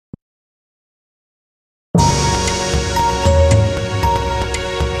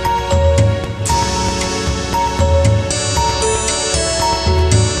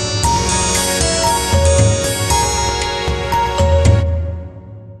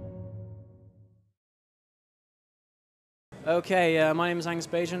Okay, my name is Angus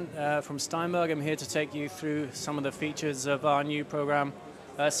from Steinberg. I'm here to take you through some of the features of our new program,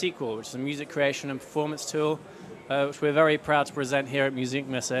 Sequel, which is a music creation and performance tool, which we're very proud to present here at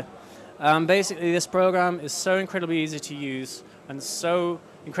MusikMesse. Basically, this program is so incredibly easy to use and so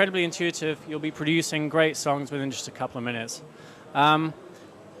incredibly intuitive, you'll be producing great songs within just a couple of minutes.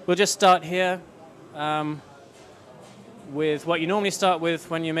 We'll just start here with what you normally start with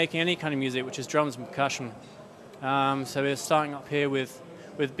when you're making any kind of music, which is drums and percussion. So we're starting up here with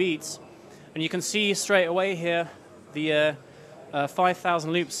beats, and you can see straight away here the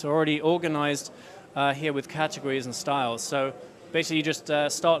 5,000 loops are already organized here with categories and styles. So basically you just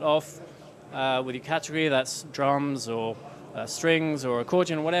start off with your category, that's drums or strings or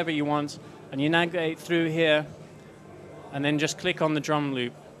accordion, whatever you want, and you navigate through here and then just click on the drum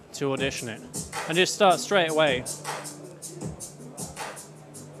loop to audition it. And just start straight away.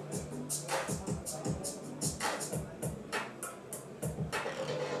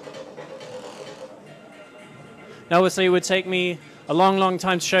 Now, obviously, it would take me a long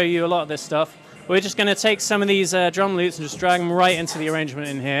time to show you a lot of this stuff. We're just going to take some of these drum loops and just drag them right into the arrangement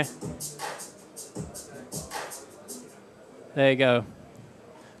in here. There you go.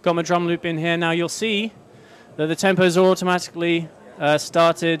 Got my drum loop in here. Now, you'll see that the tempos are automatically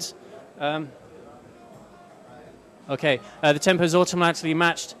started. The tempo's automatically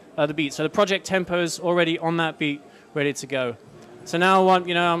matched the beat. So the project tempo's already on that beat, ready to go. So now, I'm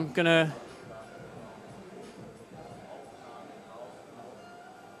going to...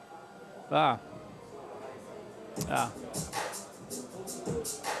 So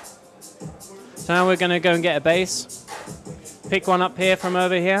now we're going to go and get a bass. Pick one up here from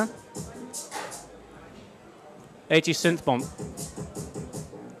over here. 80 synth bomb.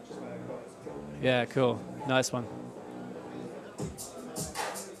 Yeah, cool. Nice one.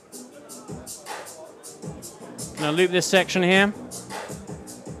 Gonna loop this section here.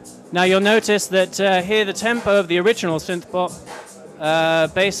 Now you'll notice that here the tempo of the original synth bop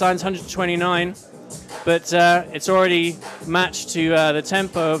bass line's 129, but it's already matched to the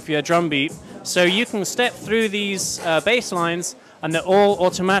tempo of your drum beat. So you can step through these bass lines and they're all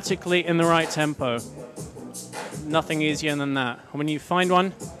automatically in the right tempo. Nothing easier than that. When you find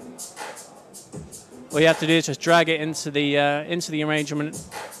one, all you have to do is just drag it into the arrangement,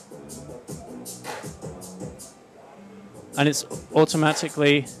 and it's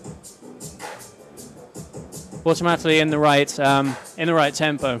automatically in the right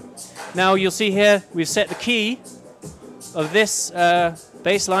tempo. Now you'll see here we've set the key of this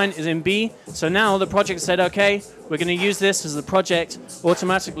bass line is in B. So now the project said, okay, we're going to use this as the project.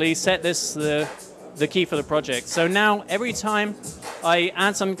 Automatically set this the key for the project. So now every time I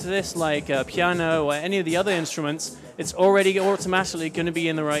add something to this, like a piano or any of the other instruments, it's already automatically going to be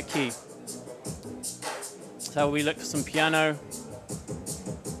in the right key. So we look for some piano.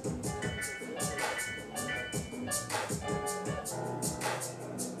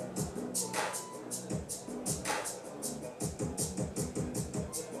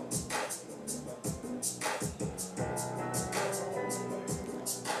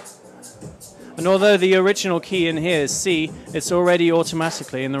 And although the original key in here is C, it's already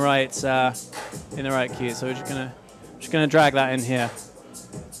automatically in the right key. So we're just gonna drag that in here.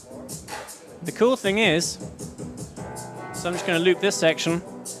 The cool thing is, so I'm just gonna loop this section.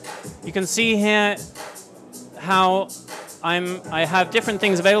 You can see here how I have different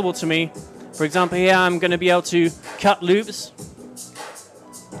things available to me. For example, here I'm going to be able to cut loops,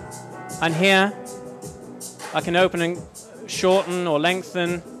 and here I can open and shorten or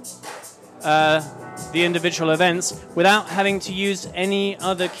lengthen the individual events without having to use any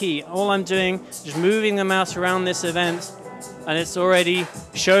other key. All I'm doing is just moving them out around this event, and it's already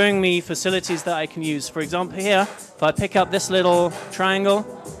showing me facilities that I can use. For example, here, if I pick up this little triangle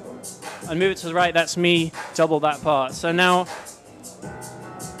and move it to the right, that's me double that part. So now,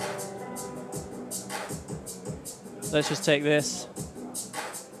 let's just take this.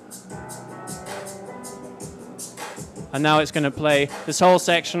 And now it's going to play this whole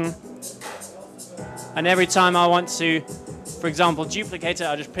section. And every time I want to, for example, duplicate it,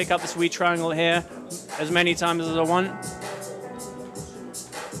 I'll just pick up this wee triangle here as many times as I want.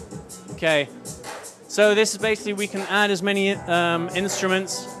 Okay, so this is basically, we can add as many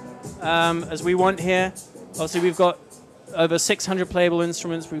instruments as we want here. Obviously, we've got over 600 playable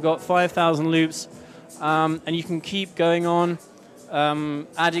instruments. We've got 5,000 loops, and you can keep going on,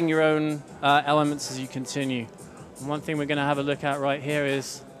 adding your own elements as you continue. And one thing we're going to have a look at right here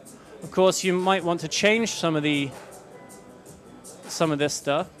is, of course, you might want to change some of this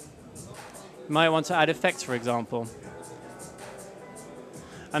stuff. You might want to add effects, for example.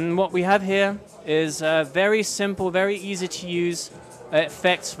 And what we have here is very simple, very easy to use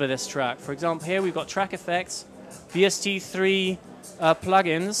effects for this track. For example, here we've got track effects, VST3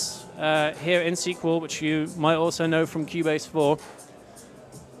 plugins here in SQL, which you might also know from Cubase 4,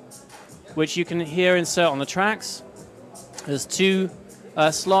 which you can here insert on the tracks. There's two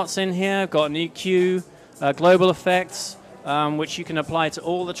slots in here. Got an EQ, global effects, which you can apply to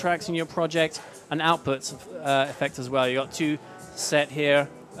all the tracks in your project, and outputs effect as well. You got two set here,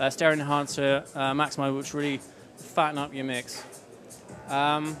 stereo enhancer, maximizer, which really fatten up your mix.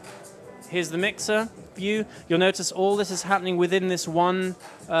 Here's the mixer view. You'll notice all this is happening within this one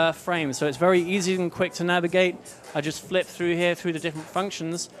frame, so it's very easy and quick to navigate. I just flip through here through the different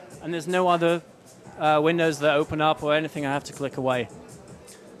functions, and there's no other windows that open up or anything I have to click away.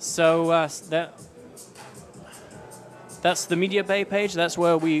 So that's the Media Bay page. That's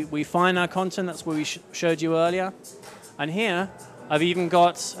where we find our content. That's where we showed you earlier. And here, I've even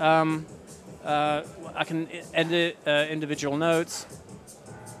got, I can edit individual notes.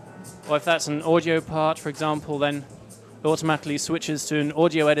 Or if that's an audio part, for example, then it automatically switches to an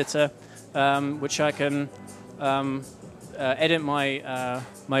audio editor, which I can edit my,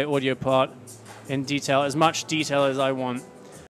 my audio part in detail, as much detail as I want.